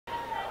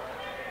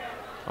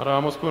Ahora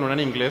vamos con una en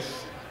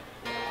inglés.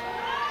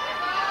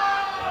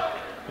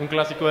 Un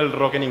clásico del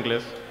rock en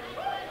inglés.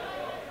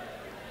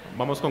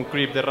 Vamos con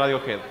Creep de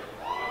Radiohead.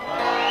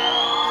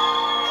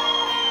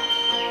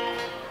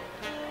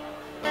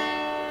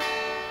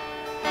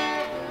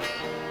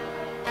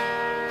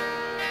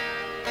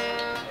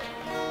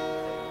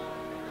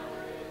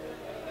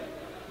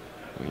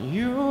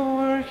 You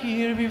were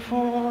here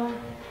before.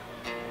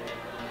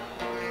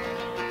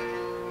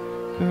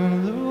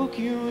 Can look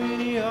you in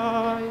the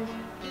eyes.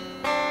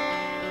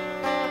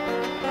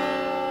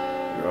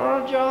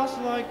 You're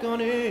just like an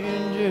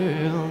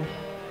angel.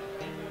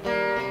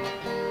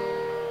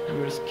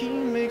 Your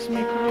skin makes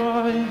me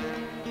cry.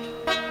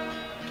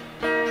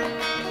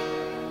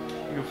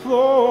 You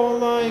flow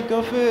like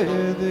a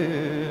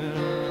feather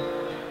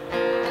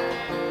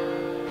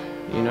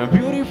in a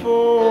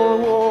beautiful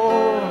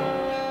world.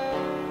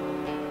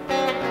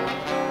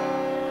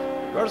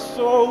 You're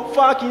so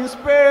fucking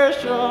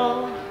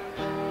special.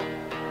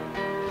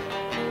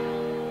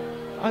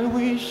 I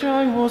wish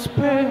I was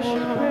special,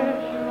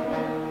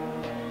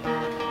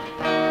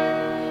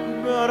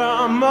 but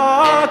I'm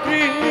a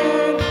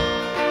creep.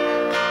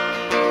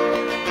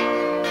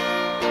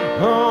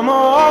 I'm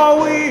a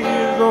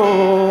weirdo.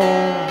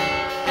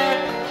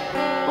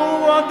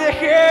 What the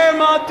hell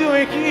am I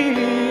doing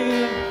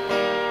here?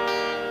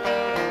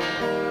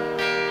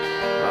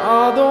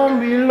 I don't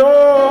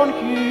belong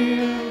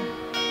here.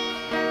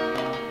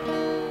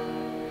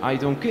 I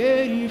don't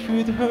care if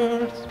it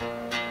hurts.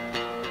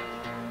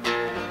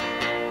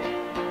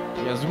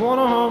 Just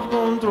wanna have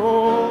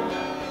control.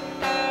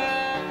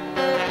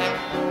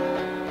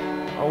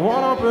 I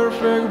want a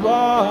perfect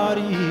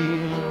body.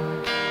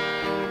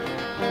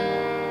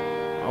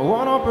 I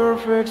want a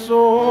perfect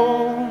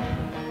soul.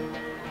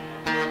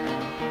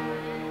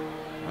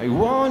 I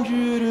want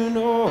you to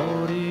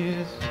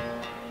notice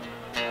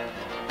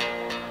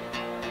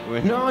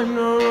when I'm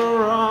not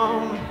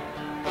around.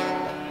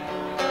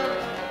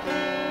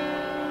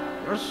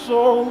 You're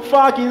so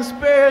fucking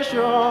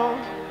special.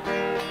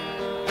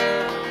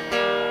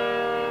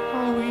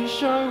 I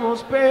wish I was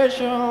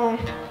special,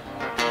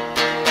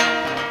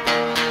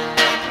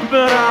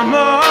 but I'm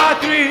a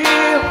creep.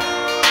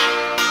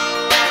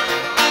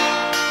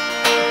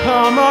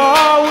 I'm a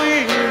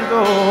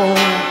weirdo.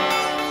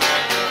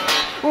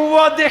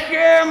 What the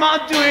hell am I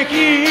doing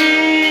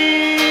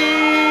here?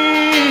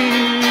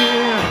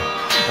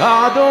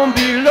 I don't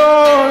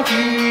belong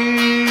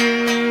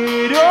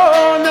here.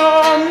 Oh no,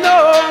 no,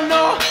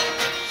 no.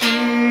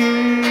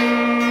 She's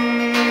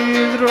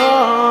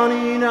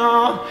running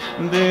out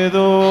the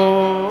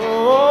door.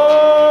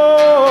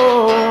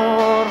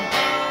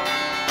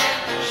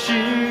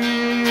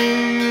 She's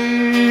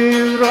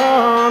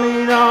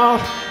running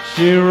out.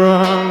 She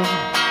runs,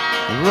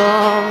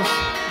 runs,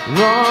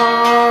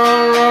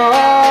 runs,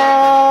 runs.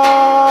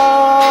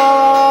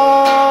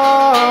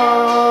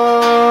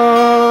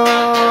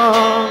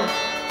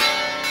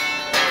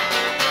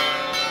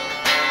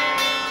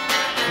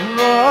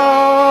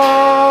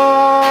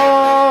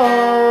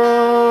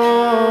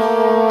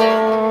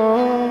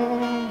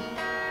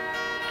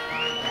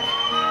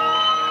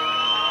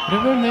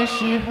 Whatever makes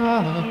you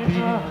happy,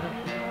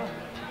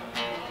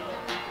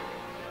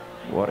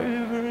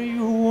 whatever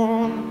you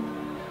want.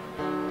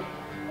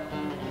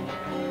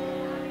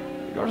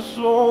 You're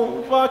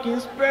so fucking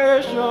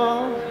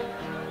special.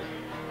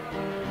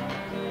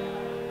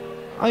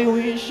 I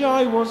wish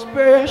I was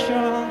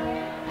special,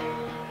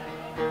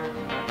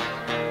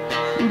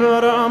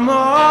 but I'm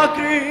a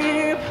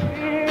creep.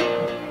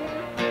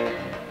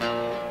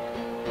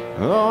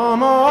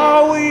 I'm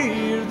a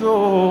weirdo.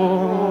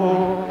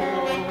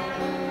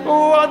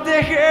 What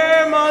the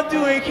hell am I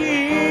doing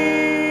here?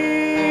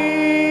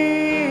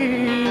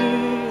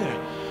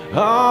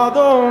 I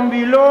don't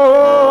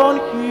belong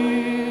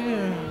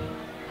here.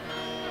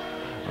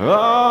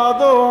 I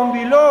don't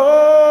belong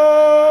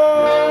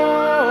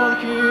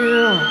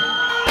here.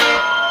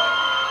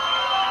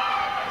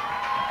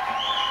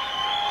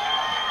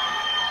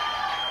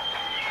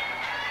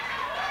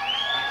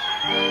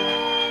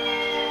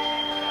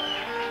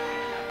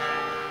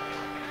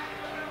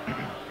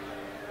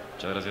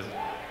 Muchas gracias.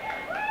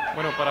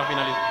 Bueno, para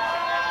finalizar.